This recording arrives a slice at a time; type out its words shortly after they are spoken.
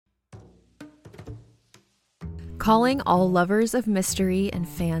Calling all lovers of mystery and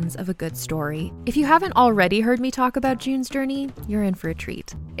fans of a good story. If you haven't already heard me talk about June's Journey, you're in for a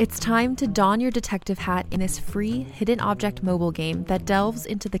treat. It's time to don your detective hat in this free hidden object mobile game that delves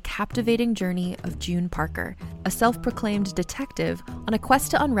into the captivating journey of June Parker, a self-proclaimed detective on a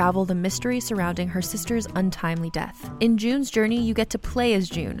quest to unravel the mystery surrounding her sister's untimely death. In June's Journey, you get to play as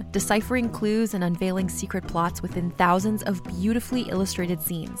June, deciphering clues and unveiling secret plots within thousands of beautifully illustrated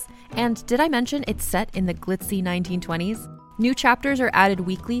scenes. And did I mention it's set in the glitzy 1920s? New chapters are added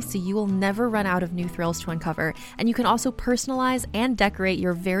weekly, so you will never run out of new thrills to uncover, and you can also personalize and decorate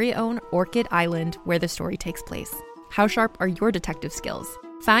your very own Orchid Island where the story takes place. How sharp are your detective skills?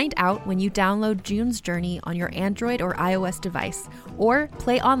 Find out when you download June's Journey on your Android or iOS device, or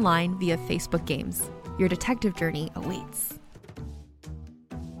play online via Facebook Games. Your detective journey awaits.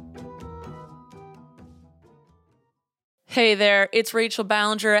 Hey there, it's Rachel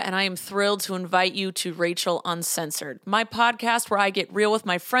Ballinger, and I am thrilled to invite you to Rachel Uncensored, my podcast where I get real with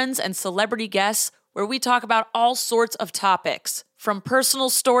my friends and celebrity guests, where we talk about all sorts of topics. From personal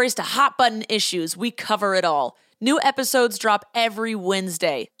stories to hot-button issues, we cover it all. New episodes drop every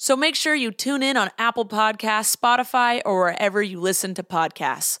Wednesday, so make sure you tune in on Apple Podcasts, Spotify, or wherever you listen to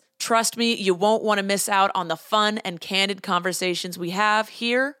podcasts. Trust me, you won't want to miss out on the fun and candid conversations we have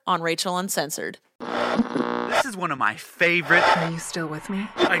here on Rachel Uncensored. This is one of my favorite. Are you still with me?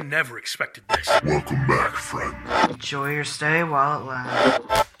 I never expected this. Welcome back, friend. Enjoy your stay while it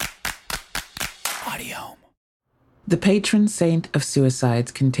lasts. Audio. The Patron Saint of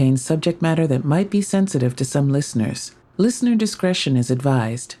Suicides contains subject matter that might be sensitive to some listeners. Listener discretion is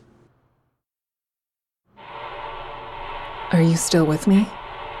advised. Are you still with me?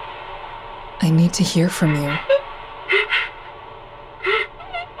 I need to hear from you.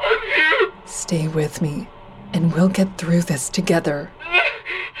 Stay with me, and we'll get through this together.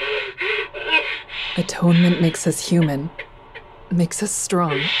 Atonement makes us human, makes us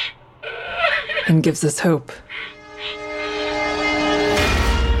strong, and gives us hope.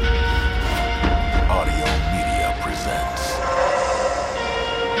 Audio Media presents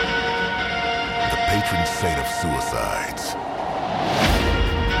The Patron Saint of Suicides.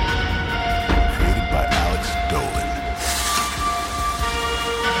 Created by Alex Dolan.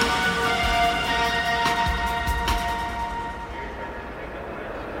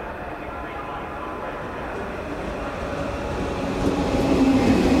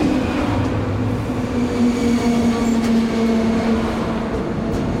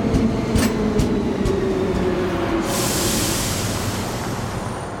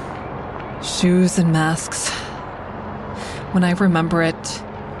 Shoes and masks. When I remember it,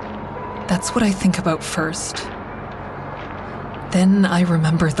 that's what I think about first. Then I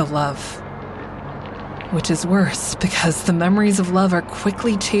remember the love. Which is worse, because the memories of love are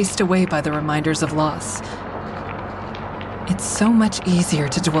quickly chased away by the reminders of loss. It's so much easier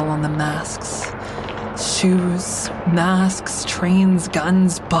to dwell on the masks. Shoes, masks, trains,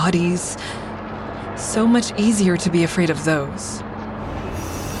 guns, bodies. So much easier to be afraid of those.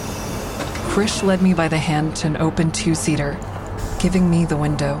 Krish led me by the hand to an open two-seater, giving me the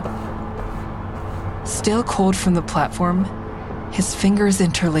window. Still cold from the platform, his fingers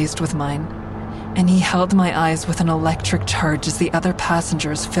interlaced with mine, and he held my eyes with an electric charge as the other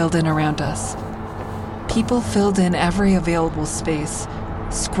passengers filled in around us. People filled in every available space,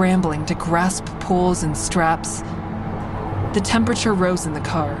 scrambling to grasp poles and straps. The temperature rose in the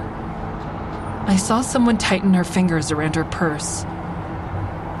car. I saw someone tighten her fingers around her purse.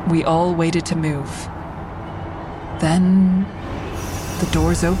 We all waited to move. Then, the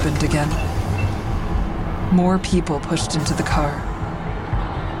doors opened again. More people pushed into the car.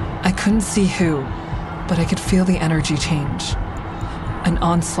 I couldn't see who, but I could feel the energy change. An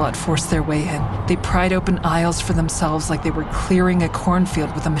onslaught forced their way in. They pried open aisles for themselves like they were clearing a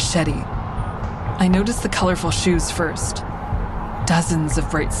cornfield with a machete. I noticed the colorful shoes first. Dozens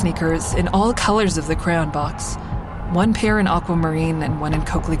of bright sneakers in all colors of the crayon box. One pair in aquamarine and one in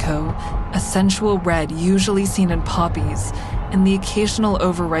coquelicot, a sensual red usually seen in poppies, and the occasional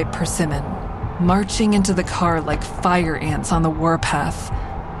overripe persimmon, marching into the car like fire ants on the warpath.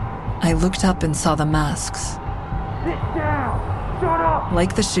 I looked up and saw the masks. Sit down! Shut up!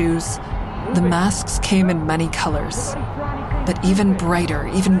 Like the shoes, the masks came in many colors, but even brighter,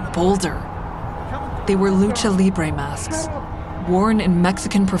 even bolder. They were lucha libre masks, worn in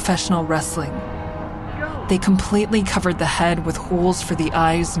Mexican professional wrestling. They completely covered the head with holes for the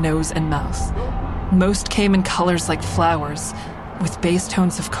eyes, nose, and mouth. Most came in colors like flowers, with base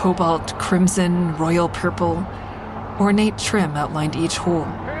tones of cobalt, crimson, royal purple. Ornate trim outlined each hole.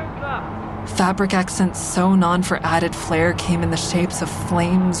 Fabric accents sewn on for added flair came in the shapes of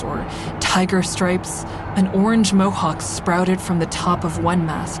flames or tiger stripes. An orange mohawk sprouted from the top of one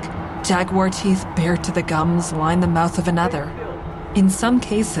mask. Jaguar teeth bared to the gums lined the mouth of another. In some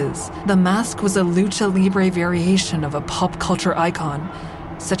cases, the mask was a lucha libre variation of a pop culture icon,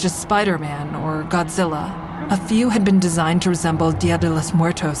 such as Spider-Man or Godzilla. A few had been designed to resemble Dia de los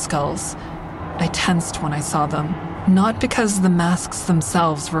Muertos skulls. I tensed when I saw them, not because the masks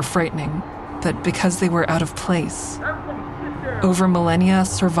themselves were frightening, but because they were out of place. Over millennia,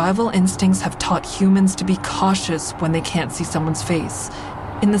 survival instincts have taught humans to be cautious when they can't see someone's face,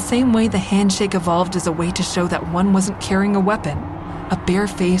 in the same way the handshake evolved as a way to show that one wasn't carrying a weapon. A bare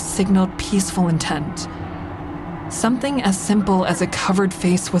face signaled peaceful intent. Something as simple as a covered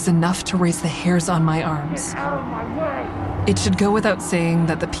face was enough to raise the hairs on my arms. It should go without saying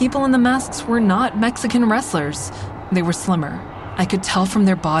that the people in the masks were not Mexican wrestlers. They were slimmer. I could tell from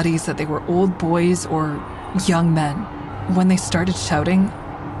their bodies that they were old boys or young men. When they started shouting,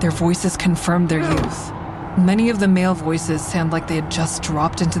 their voices confirmed their youth. Many of the male voices sound like they had just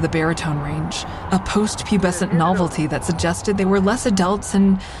dropped into the baritone range, a post-pubescent novelty that suggested they were less adults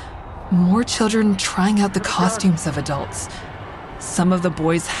and more children trying out the costumes of adults. Some of the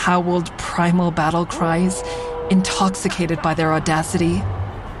boys howled primal battle cries, intoxicated by their audacity.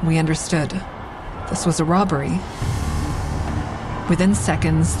 We understood. This was a robbery. Within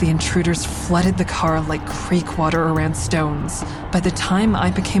seconds, the intruders flooded the car like creek water around stones. By the time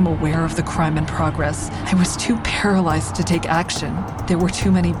I became aware of the crime in progress, I was too paralyzed to take action. There were too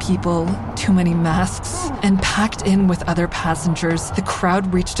many people, too many masks, and packed in with other passengers, the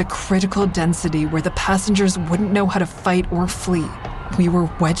crowd reached a critical density where the passengers wouldn't know how to fight or flee. We were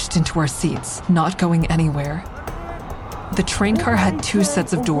wedged into our seats, not going anywhere. The train car had 2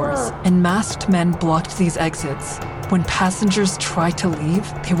 sets of doors, and masked men blocked these exits. When passengers tried to leave,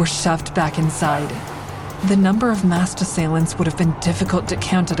 they were shoved back inside. The number of masked assailants would have been difficult to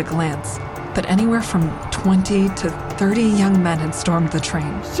count at a glance, but anywhere from 20 to 30 young men had stormed the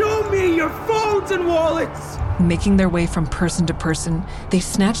train. Show me your phones and wallets! Making their way from person to person, they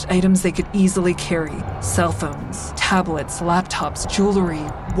snatched items they could easily carry. Cell phones, tablets, laptops, jewelry,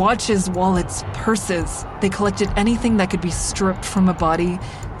 watches, wallets, purses. They collected anything that could be stripped from a body,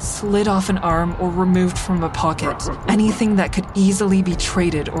 slid off an arm, or removed from a pocket. Anything that could easily be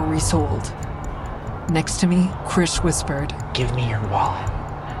traded or resold. Next to me, Krish whispered, "Give me your wallet.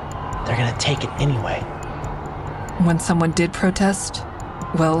 They're gonna take it anyway." When someone did protest,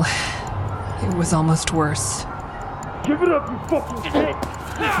 well, it was almost worse. Give it up, you fucking shit!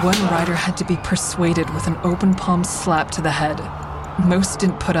 One rider had to be persuaded with an open palm slap to the head. Most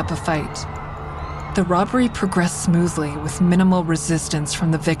didn't put up a fight. The robbery progressed smoothly with minimal resistance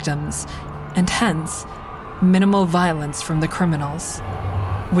from the victims, and hence, minimal violence from the criminals.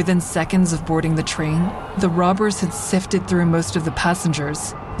 Within seconds of boarding the train, the robbers had sifted through most of the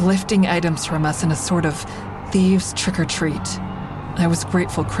passengers, lifting items from us in a sort of thieves' trick-or-treat. I was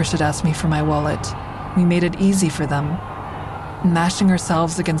grateful Krish had asked me for my wallet. We made it easy for them. Mashing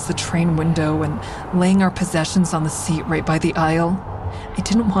ourselves against the train window and laying our possessions on the seat right by the aisle, I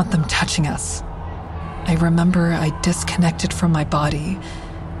didn't want them touching us. I remember I disconnected from my body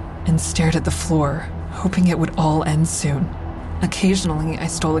and stared at the floor, hoping it would all end soon. Occasionally, I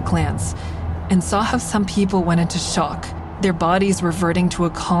stole a glance and saw how some people went into shock, their bodies reverting to a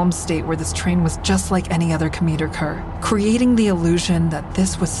calm state where this train was just like any other commuter car, creating the illusion that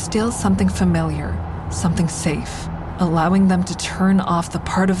this was still something familiar, something safe, allowing them to turn off the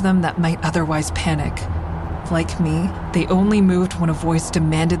part of them that might otherwise panic. Like me, they only moved when a voice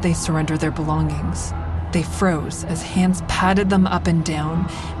demanded they surrender their belongings. They froze as hands patted them up and down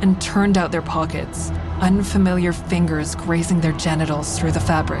and turned out their pockets, unfamiliar fingers grazing their genitals through the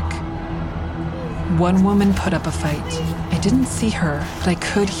fabric. One woman put up a fight. I didn't see her, but I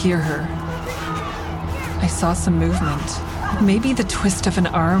could hear her. I saw some movement. Maybe the twist of an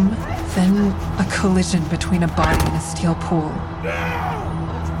arm, then a collision between a body and a steel pool.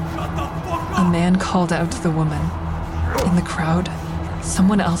 A man called out to the woman. In the crowd,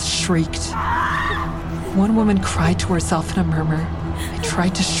 someone else shrieked. One woman cried to herself in a murmur. I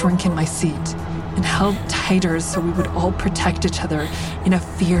tried to shrink in my seat and held tighter so we would all protect each other in a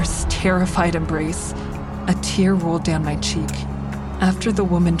fierce, terrified embrace. A tear rolled down my cheek. After the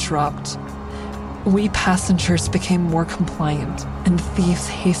woman dropped, we passengers became more compliant, and thieves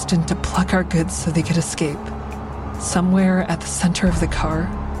hastened to pluck our goods so they could escape. Somewhere at the center of the car,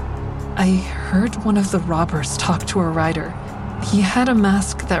 I heard one of the robbers talk to a rider. He had a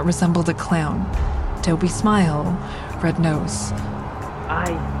mask that resembled a clown. Dopey smile, red nose.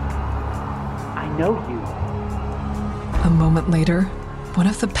 I know you. A moment later, one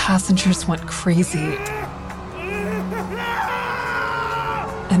of the passengers went crazy.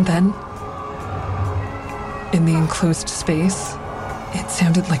 And then, in the enclosed space, it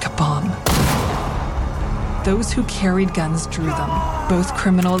sounded like a bomb. Those who carried guns drew them, both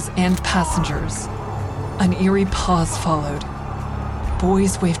criminals and passengers. An eerie pause followed.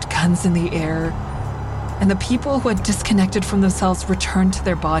 Boys waved guns in the air, and the people who had disconnected from themselves returned to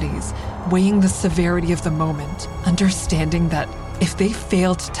their bodies, weighing the severity of the moment, understanding that if they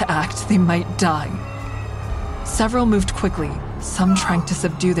failed to act, they might die. Several moved quickly, some trying to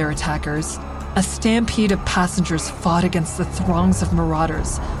subdue their attackers. A stampede of passengers fought against the throngs of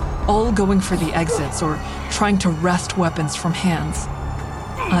marauders, all going for the exits or trying to wrest weapons from hands.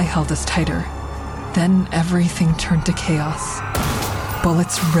 I held us tighter. Then everything turned to chaos.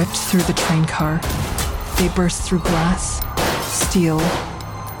 Bullets ripped through the train car. They burst through glass, steel,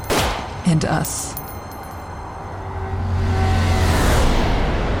 and us.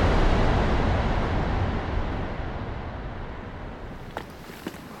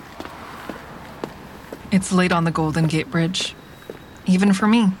 It's late on the Golden Gate Bridge. Even for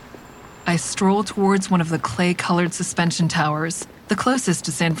me. I stroll towards one of the clay-colored suspension towers, the closest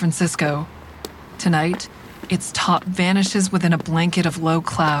to San Francisco. Tonight, its top vanishes within a blanket of low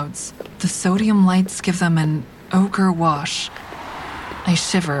clouds. The sodium lights give them an ochre wash. I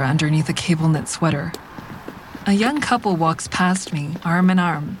shiver underneath a cable-knit sweater. A young couple walks past me, arm in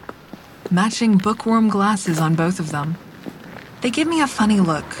arm, matching bookworm glasses on both of them. They give me a funny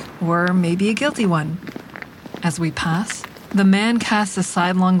look, or maybe a guilty one. As we pass, the man casts a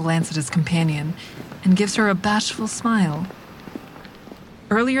sidelong glance at his companion and gives her a bashful smile.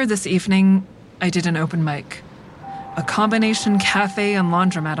 Earlier this evening, I did an open mic, a combination cafe and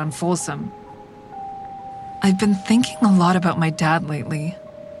laundromat on Folsom. I've been thinking a lot about my dad lately.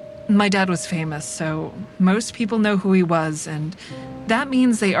 My dad was famous, so most people know who he was, and that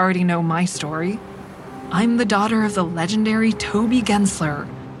means they already know my story. I'm the daughter of the legendary Toby Gensler,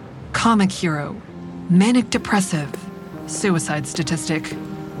 comic hero, manic depressive, suicide statistic.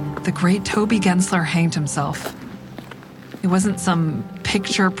 The great Toby Gensler hanged himself. It wasn't some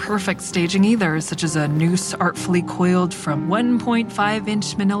picture-perfect staging either, such as a noose artfully coiled from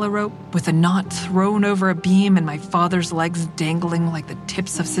 1.5-inch manila rope with a knot thrown over a beam and my father's legs dangling like the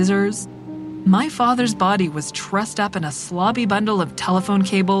tips of scissors. My father's body was trussed up in a slobby bundle of telephone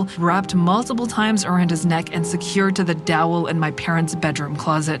cable, wrapped multiple times around his neck and secured to the dowel in my parents' bedroom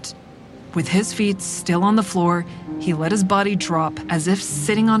closet. With his feet still on the floor, he let his body drop as if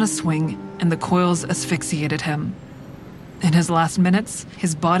sitting on a swing, and the coils asphyxiated him. In his last minutes,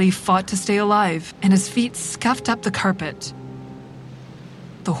 his body fought to stay alive, and his feet scuffed up the carpet.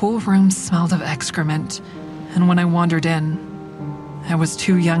 The whole room smelled of excrement, and when I wandered in, I was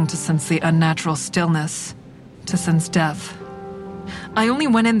too young to sense the unnatural stillness, to sense death. I only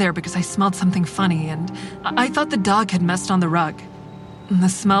went in there because I smelled something funny, and I thought the dog had messed on the rug. The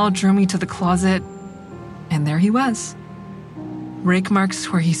smell drew me to the closet, and there he was. Rake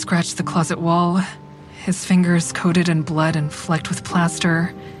marks where he scratched the closet wall, his fingers coated in blood and flecked with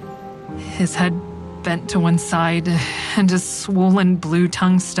plaster, his head bent to one side, and his swollen blue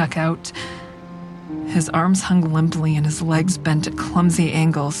tongue stuck out. His arms hung limply and his legs bent at clumsy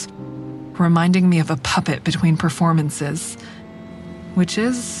angles, reminding me of a puppet between performances, which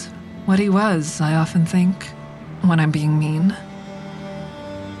is what he was, I often think, when I'm being mean.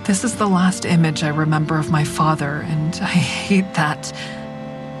 This is the last image I remember of my father, and I hate that.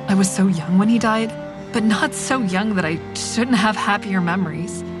 I was so young when he died, but not so young that I shouldn't have happier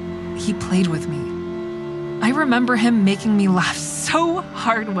memories. He played with me. I remember him making me laugh so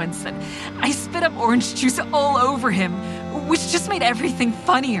hard once that I spit up orange juice all over him, which just made everything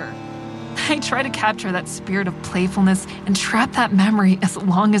funnier. I try to capture that spirit of playfulness and trap that memory as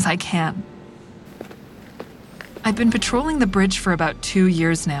long as I can. I've been patrolling the bridge for about 2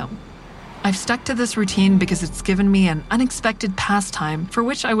 years now. I've stuck to this routine because it's given me an unexpected pastime for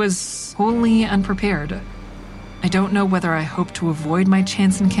which I was wholly unprepared. I don't know whether I hope to avoid my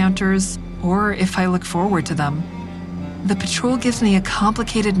chance encounters or if I look forward to them. The patrol gives me a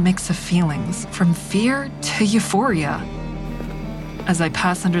complicated mix of feelings, from fear to euphoria. As I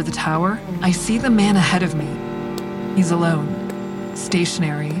pass under the tower, I see the man ahead of me. He's alone,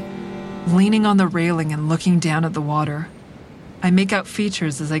 stationary, leaning on the railing and looking down at the water. I make out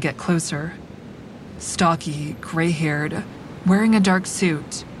features as I get closer. Stocky, gray-haired, wearing a dark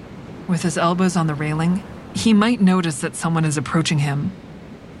suit. With his elbows on the railing, he might notice that someone is approaching him,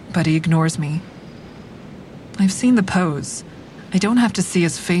 but he ignores me. I've seen the pose. I don't have to see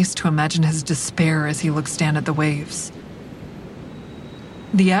his face to imagine his despair as he looks down at the waves.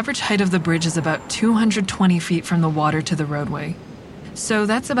 The average height of the bridge is about 220 feet from the water to the roadway. So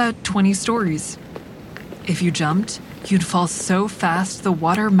that's about 20 stories. If you jumped, you'd fall so fast the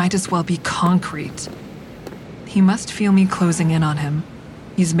water might as well be concrete. He must feel me closing in on him.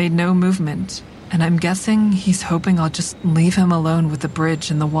 He's made no movement, and I'm guessing he's hoping I'll just leave him alone with the bridge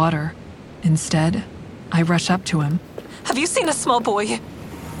and the water. Instead, I rush up to him. Have you seen a small boy?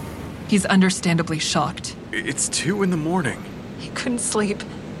 He's understandably shocked. It's 2 a.m. He couldn't sleep.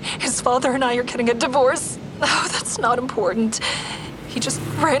 His father and I are getting a divorce. Oh, that's not important. He just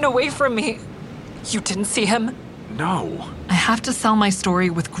ran away from me. You didn't see him? No. I have to sell my story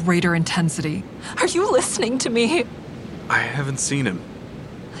with greater intensity. Are you listening to me? I haven't seen him.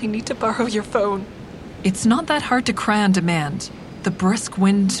 I need to borrow your phone. It's not that hard to cry on demand. The brisk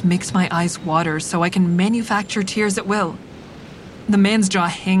wind makes my eyes water so I can manufacture tears at will. The man's jaw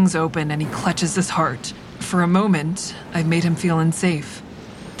hangs open and he clutches his heart. For a moment, I've made him feel unsafe.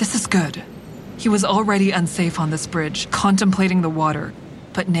 This is good. He was already unsafe on this bridge, contemplating the water.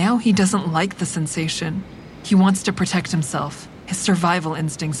 But now he doesn't like the sensation. He wants to protect himself. His survival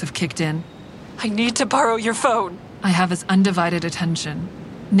instincts have kicked in. I need to borrow your phone. I have his undivided attention.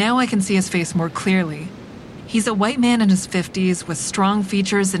 Now I can see his face more clearly. He's a white man in his 50s with strong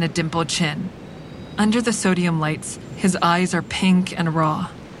features and a dimpled chin. Under the sodium lights, his eyes are pink and raw.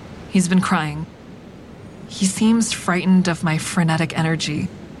 He's been crying. He seems frightened of my frenetic energy.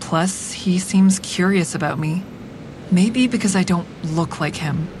 Plus, he seems curious about me. Maybe because I don't look like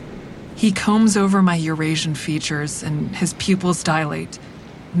him. He combs over my Eurasian features and his pupils dilate.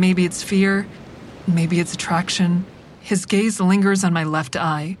 Maybe it's fear, maybe it's attraction. His gaze lingers on my left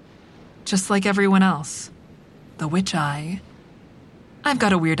eye, just like everyone else. The witch eye. I've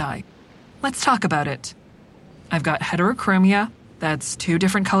got a weird eye. Let's talk about it. I've got heterochromia, that's 2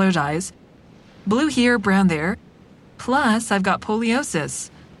 different colored eyes. Blue here, brown there. Plus, I've got poliosis.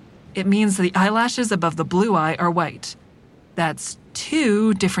 It means the eyelashes above the blue eye are white. That's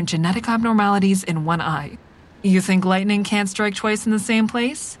 2 different genetic abnormalities in one eye. You think lightning can't strike twice in the same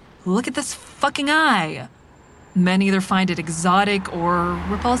place? Look at this fucking eye. Men either find it exotic or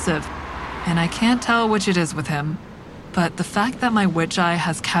repulsive, and I can't tell which it is with him. But the fact that my witch eye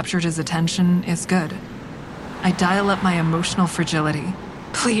has captured his attention is good. I dial up my emotional fragility.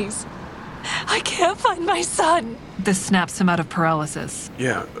 Please, I can't find my son. This snaps him out of paralysis.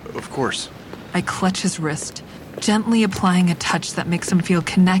 Yeah, of course. I clutch his wrist, gently applying a touch that makes him feel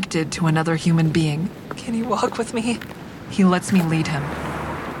connected to another human being. Can you walk with me? He lets me lead him.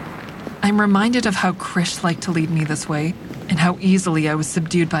 I'm reminded of how Krish liked to lead me this way, and how easily I was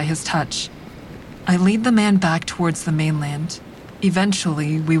subdued by his touch. I lead the man back towards the mainland.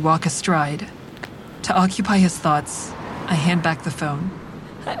 Eventually, we walk astride. To occupy his thoughts, I hand back the phone.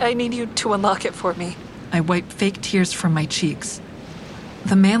 I need you to unlock it for me. I wipe fake tears from my cheeks.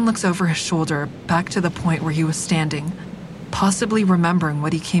 The man looks over his shoulder, back to the point where he was standing, possibly remembering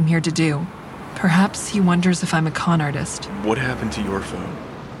what he came here to do. Perhaps he wonders if I'm a con artist. What happened to your phone?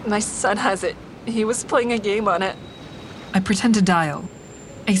 My son has it. He was playing a game on it. I pretend to dial.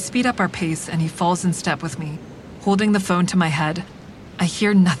 I speed up our pace and he falls in step with me. Holding the phone to my head, I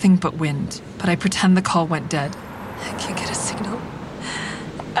hear nothing but wind, but I pretend the call went dead. I can't get a signal.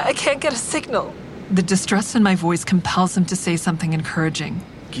 I can't get a signal. The distress in my voice compels him to say something encouraging.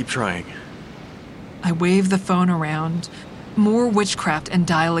 Keep trying. I wave the phone around, more witchcraft, and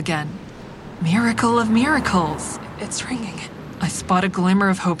dial again. Miracle of miracles. It's ringing. I spot a glimmer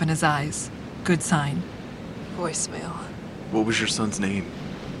of hope in his eyes. Good sign. Voicemail. What was your son's name?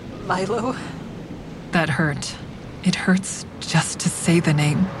 Milo. That hurt. It hurts just to say the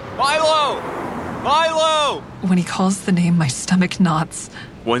name. Milo! Milo! When he calls the name, my stomach knots.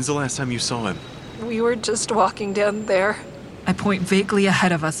 When's the last time you saw him? We were just walking down there. I point vaguely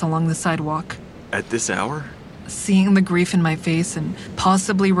ahead of us along the sidewalk. At this hour? Seeing the grief in my face and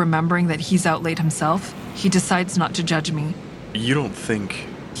possibly remembering that he's out late himself, he decides not to judge me. You don't think...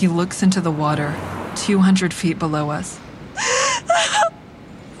 He looks into the water, 200 feet below us.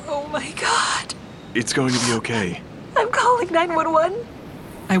 Oh my God. It's going to be okay. I'm calling 911.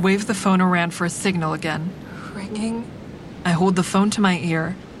 I wave the phone around for a signal again. Ringing. I hold the phone to my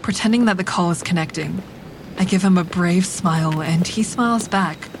ear, pretending that the call is connecting. I give him a brave smile, and he smiles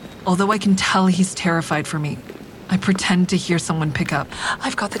back, although I can tell he's terrified for me. I pretend to hear someone pick up.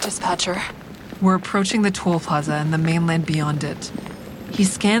 I've got the dispatcher. We're approaching the toll plaza and the mainland beyond it. He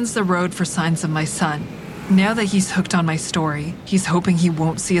scans the road for signs of my son. Now that he's hooked on my story, he's hoping he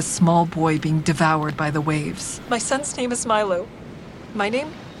won't see a small boy being devoured by the waves. My son's name is Milo. My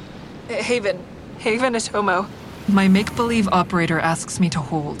name? Haven. Haven Atomo. My make-believe operator asks me to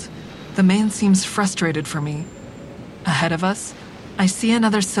hold. The man seems frustrated for me. Ahead of us, I see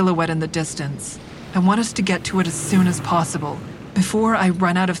another silhouette in the distance. I want us to get to it as soon as possible, before I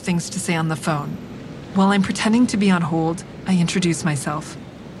run out of things to say on the phone. While I'm pretending to be on hold, I introduce myself.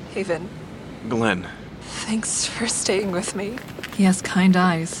 Haven, Glenn. thanks for staying with me. He has kind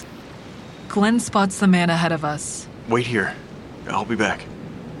eyes. Glenn spots the man ahead of us. Wait here. I'll be back.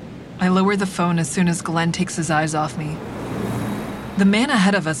 I lower the phone as soon as Glenn takes his eyes off me. The man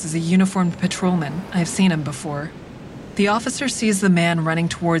ahead of us is a uniformed patrolman. I've seen him before. The officer sees the man running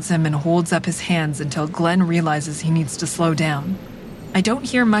towards him and holds up his hands until Glenn realizes he needs to slow down. I don't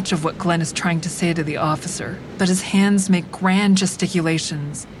hear much of what Glenn is trying to say to the officer, but his hands make grand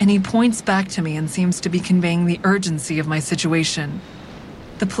gesticulations, and he points back to me and seems to be conveying the urgency of my situation.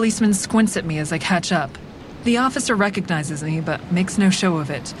 The policeman squints at me as I catch up. The officer recognizes me, but makes no show of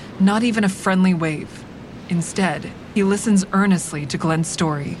it, not even a friendly wave. Instead, he listens earnestly to Glenn's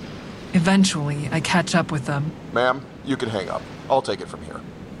story. Eventually, I catch up with them. Ma'am, you can hang up. I'll take it from here.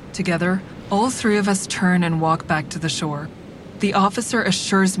 Together, all three of us turn and walk back to the shore. The officer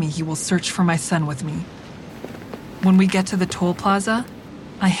assures me he will search for my son with me. When we get to the toll plaza,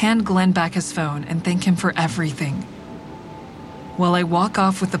 I hand Glenn back his phone and thank him for everything. While I walk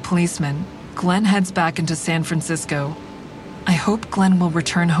off with the policeman, Glenn heads back into San Francisco. I hope Glenn will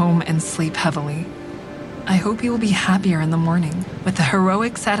return home and sleep heavily. I hope he will be happier in the morning, with the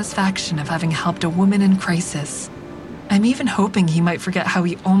heroic satisfaction of having helped a woman in crisis. I'm even hoping he might forget how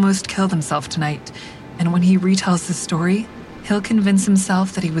he almost killed himself tonight, and when he retells his story, he'll convince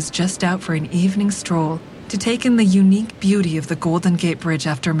himself that he was just out for an evening stroll to take in the unique beauty of the Golden Gate Bridge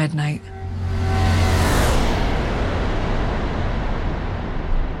after midnight.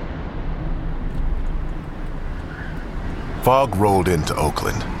 Fog rolled into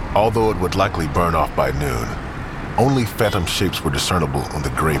Oakland, although it would likely burn off by noon. Only phantom shapes were discernible in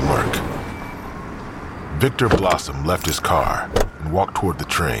the gray murk. Victor Blossom left his car and walked toward the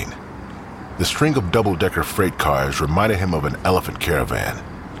train. The string of double-decker freight cars reminded him of an elephant caravan.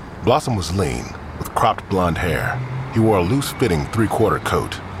 Blossom was lean, with cropped blonde hair. He wore a loose-fitting three-quarter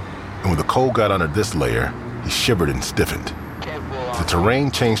coat, and when the cold got under this layer, he shivered and stiffened. The terrain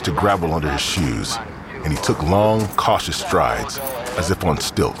changed to gravel under his shoes, and he took long, cautious strides, as if on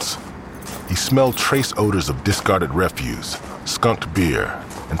stilts. He smelled trace odors of discarded refuse, skunked beer,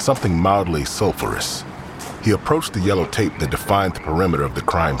 and something mildly sulfurous. He approached the yellow tape that defined the perimeter of the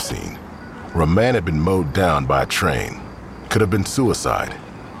crime scene, where a man had been mowed down by a train. Could have been suicide.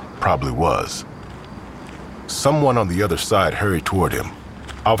 Probably was. Someone on the other side hurried toward him.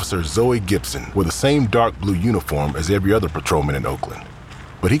 Officer Zoe Gibson wore the same dark blue uniform as every other patrolman in Oakland,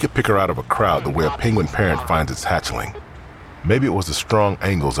 but he could pick her out of a crowd the way a penguin parent finds its hatchling. Maybe it was the strong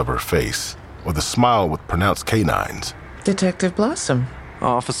angles of her face, or the smile with pronounced canines. Detective Blossom.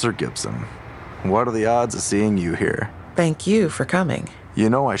 Officer Gibson, what are the odds of seeing you here? Thank you for coming.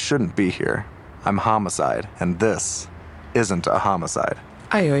 You know I shouldn't be here. I'm homicide, and this isn't a homicide.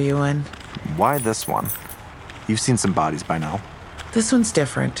 I owe you one. Why this one? You've seen some bodies by now. This one's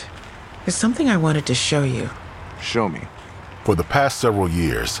different. There's something I wanted to show you. Show me. For the past several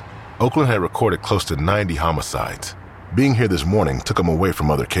years, Oakland had recorded close to 90 homicides. Being here this morning took him away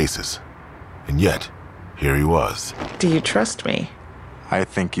from other cases. And yet, here he was. Do you trust me? I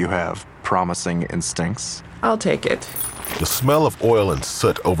think you have promising instincts. I'll take it. The smell of oil and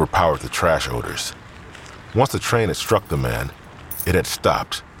soot overpowered the trash odors. Once the train had struck the man, it had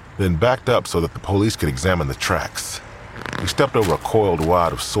stopped, then backed up so that the police could examine the tracks. We stepped over a coiled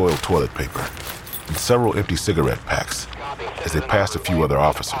wad of soiled toilet paper and several empty cigarette packs as they passed a few other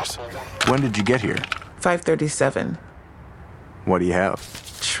officers. When did you get here? 5:37. What do you have?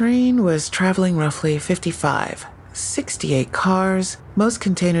 Train was traveling roughly 55. 68 cars, most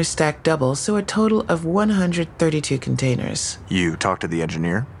containers stacked double, so a total of 132 containers. You talked to the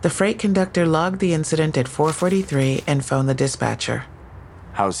engineer? The freight conductor logged the incident at 4:43 and phoned the dispatcher.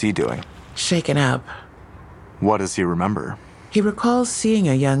 How's he doing? Shaken up. What does he remember? He recalls seeing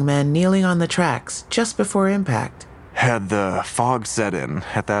a young man kneeling on the tracks just before impact. Had the fog set in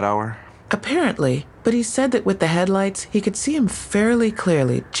at that hour? Apparently, but he said that with the headlights, he could see him fairly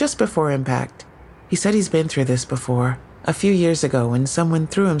clearly just before impact. He said he's been through this before, a few years ago when someone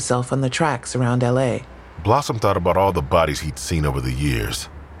threw himself on the tracks around L.A. Blossom thought about all the bodies he'd seen over the years.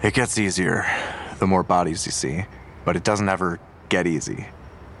 It gets easier the more bodies you see, but it doesn't ever get easy.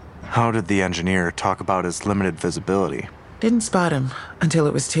 How did the engineer talk about his limited visibility? Didn't spot him until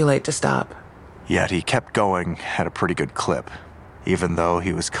it was too late to stop. Yet he kept going at a pretty good clip, even though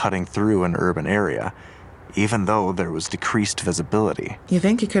he was cutting through an urban area, even though there was decreased visibility. You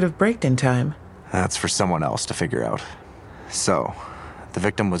think he could have braked in time? That's for someone else to figure out. So, the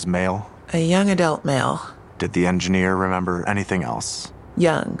victim was male? A young adult male. Did the engineer remember anything else?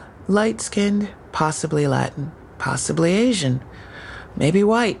 Young, light-skinned, possibly Latin, possibly Asian. Maybe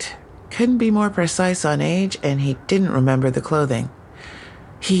white. Couldn't be more precise on age, and he didn't remember the clothing.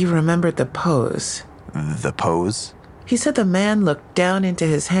 He remembered the pose. The pose? He said the man looked down into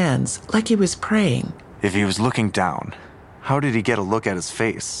his hands like he was praying. If he was looking down, how did he get a look at his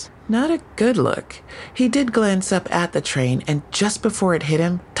face? Not a good look. He did glance up at the train, and just before it hit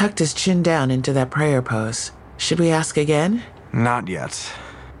him, tucked his chin down into that prayer pose. Should we ask again? Not yet.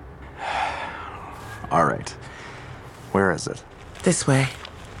 All right. Where is it? This way.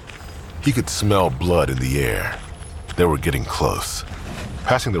 He could smell blood in the air. They were getting close.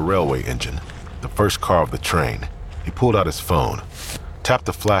 Passing the railway engine, the first car of the train, he pulled out his phone, tapped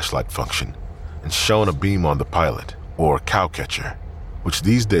the flashlight function, and shone a beam on the pilot, or cowcatcher, which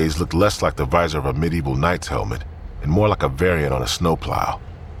these days looked less like the visor of a medieval knight's helmet and more like a variant on a snowplow.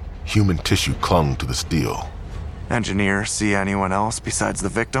 Human tissue clung to the steel. Engineer, see anyone else besides the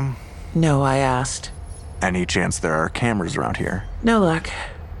victim? No, I asked. Any chance there are cameras around here? No luck.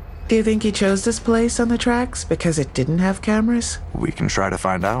 Do you think he chose this place on the tracks because it didn't have cameras? We can try to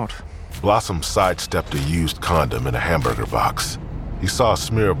find out. Blossom sidestepped a used condom in a hamburger box. He saw a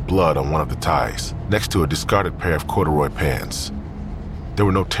smear of blood on one of the ties, next to a discarded pair of corduroy pants. There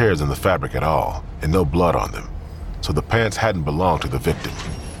were no tears in the fabric at all, and no blood on them, so the pants hadn't belonged to the victim.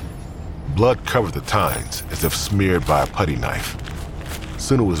 Blood covered the tines as if smeared by a putty knife.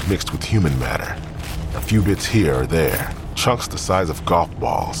 Soon it was mixed with human matter. A few bits here or there, chunks the size of golf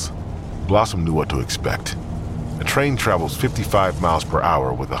balls. Blossom knew what to expect. A train travels 55 miles per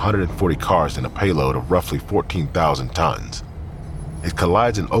hour with 140 cars and a payload of roughly 14,000 tons. It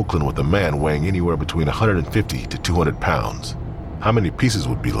collides in Oakland with a man weighing anywhere between 150 to 200 pounds. How many pieces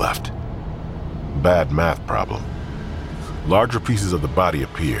would be left? Bad math problem. Larger pieces of the body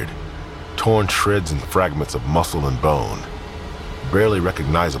appeared, torn shreds and fragments of muscle and bone, barely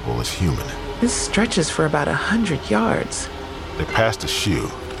recognizable as human. This stretches for about 100 yards. They passed a shoe,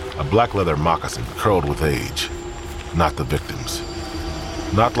 a black leather moccasin curled with age. Not the victim's.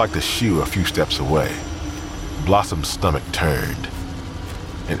 Not like the shoe a few steps away. Blossom's stomach turned.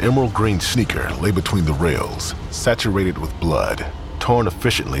 An emerald green sneaker lay between the rails, saturated with blood, torn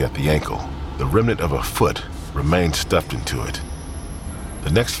efficiently at the ankle. The remnant of a foot remained stuffed into it.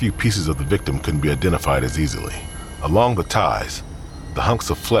 The next few pieces of the victim couldn't be identified as easily. Along the ties, the hunks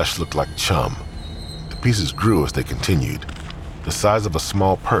of flesh looked like chum. The pieces grew as they continued, the size of a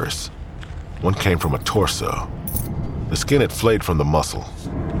small purse. One came from a torso. The skin had flayed from the muscle,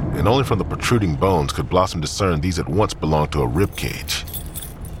 and only from the protruding bones could Blossom discern these at once belonged to a rib cage.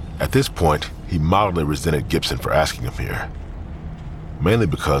 At this point, he mildly resented Gibson for asking him here. Mainly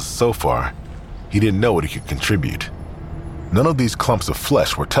because, so far, he didn't know what he could contribute. None of these clumps of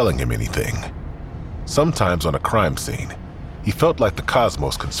flesh were telling him anything. Sometimes on a crime scene, he felt like the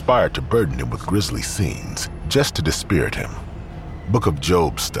cosmos conspired to burden him with grisly scenes, just to dispirit him. Book of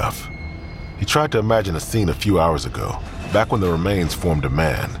Job stuff. He tried to imagine a scene a few hours ago, back when the remains formed a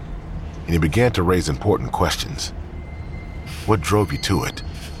man, and he began to raise important questions. What drove you to it?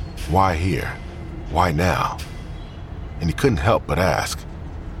 Why here? Why now? And he couldn't help but ask,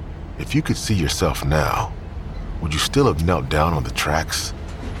 if you could see yourself now, would you still have knelt down on the tracks?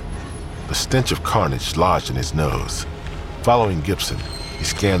 The stench of carnage lodged in his nose. Following Gibson, he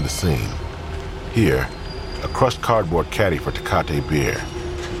scanned the scene. Here, a crushed cardboard caddy for Tecate beer.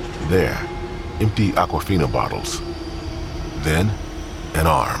 There, empty Aquafina bottles. Then, an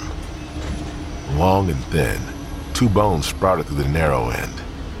arm. Long and thin, 2 bones sprouted through the narrow end.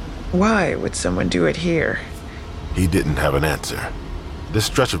 Why would someone do it here? He didn't have an answer. This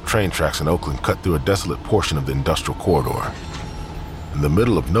stretch of train tracks in Oakland cut through a desolate portion of the industrial corridor. In the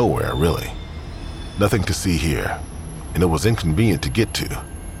middle of nowhere, really. Nothing to see here, and it was inconvenient to get to.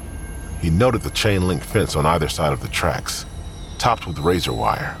 He noted the chain-link fence on either side of the tracks, topped with razor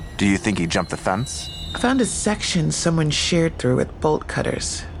wire. Do you think he jumped the fence? I found a section someone sheared through with bolt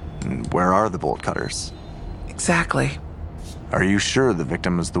cutters. Where are the bolt cutters? Exactly. Are you sure the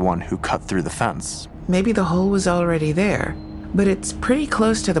victim is the one who cut through the fence? Maybe the hole was already there, but it's pretty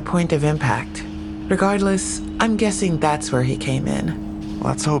close to the point of impact. Regardless, I'm guessing that's where he came in.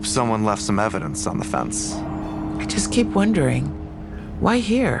 Let's hope someone left some evidence on the fence. I just keep wondering, why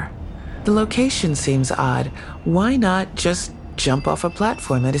here? The location seems odd. Why not just jump off a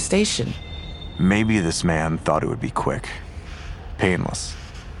platform at a station? Maybe this man thought it would be quick, painless.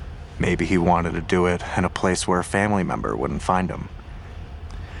 Maybe he wanted to do it in a place where a family member wouldn't find him.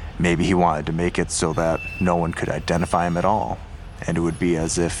 Maybe he wanted to make it so that no one could identify him at all, and it would be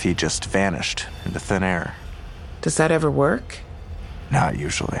as if he just vanished into thin air. Does that ever work? Not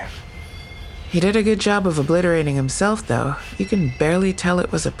usually. He did a good job of obliterating himself, though. You can barely tell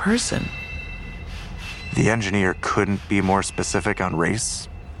it was a person. The engineer couldn't be more specific on race?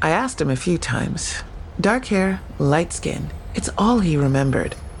 I asked him a few times. Dark hair, light skin. It's all he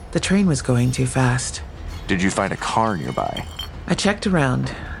remembered. The train was going too fast. Did you find a car nearby? I checked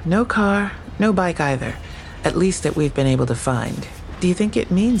around. No car, no bike either. At least that we've been able to find. Do you think it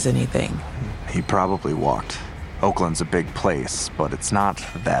means anything? He probably walked. Oakland's a big place, but it's not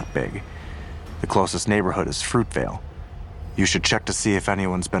that big. The closest neighborhood is Fruitvale. You should check to see if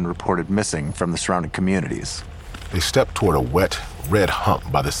anyone's been reported missing from the surrounding communities. They stepped toward a wet, red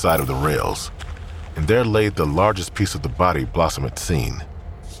hump by the side of the rails, and there lay the largest piece of the body Blossom had seen.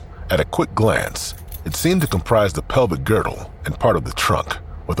 At a quick glance, it seemed to comprise the pelvic girdle and part of the trunk,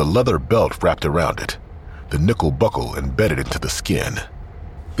 with a leather belt wrapped around it, the nickel buckle embedded into the skin.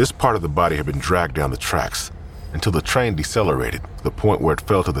 This part of the body had been dragged down the tracks until the train decelerated to the point where it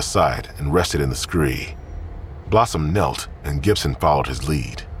fell to the side and rested in the scree. Blossom knelt, and Gibson followed his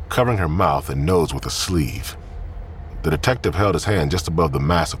lead, covering her mouth and nose with a sleeve. The detective held his hand just above the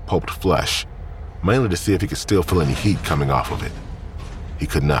mass of pulped flesh, mainly to see if he could still feel any heat coming off of it. He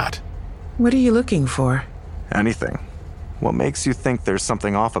could not. What are you looking for? Anything. What makes you think there's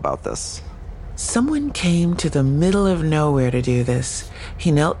something off about this? Someone came to the middle of nowhere to do this.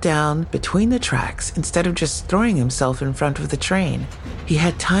 He knelt down between the tracks instead of just throwing himself in front of the train. He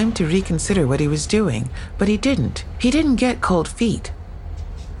had time to reconsider what he was doing, but he didn't. He didn't get cold feet.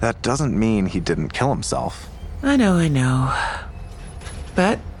 That doesn't mean he didn't kill himself. I know.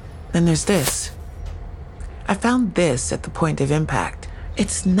 But then there's this. I found this at the point of impact.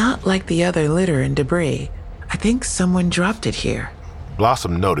 It's not like the other litter and debris. I think someone dropped it here.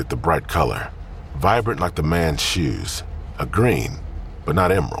 Blossom noted the bright color, vibrant like the man's shoes, a green, but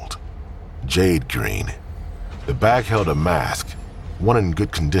not emerald, jade green. The bag held a mask, one in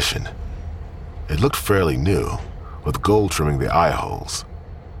good condition. It looked fairly new, with gold trimming the eye holes.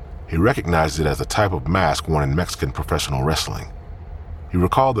 He recognized it as the type of mask worn in Mexican professional wrestling. He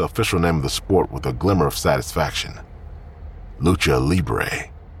recalled the official name of the sport with a glimmer of satisfaction: Lucha Libre.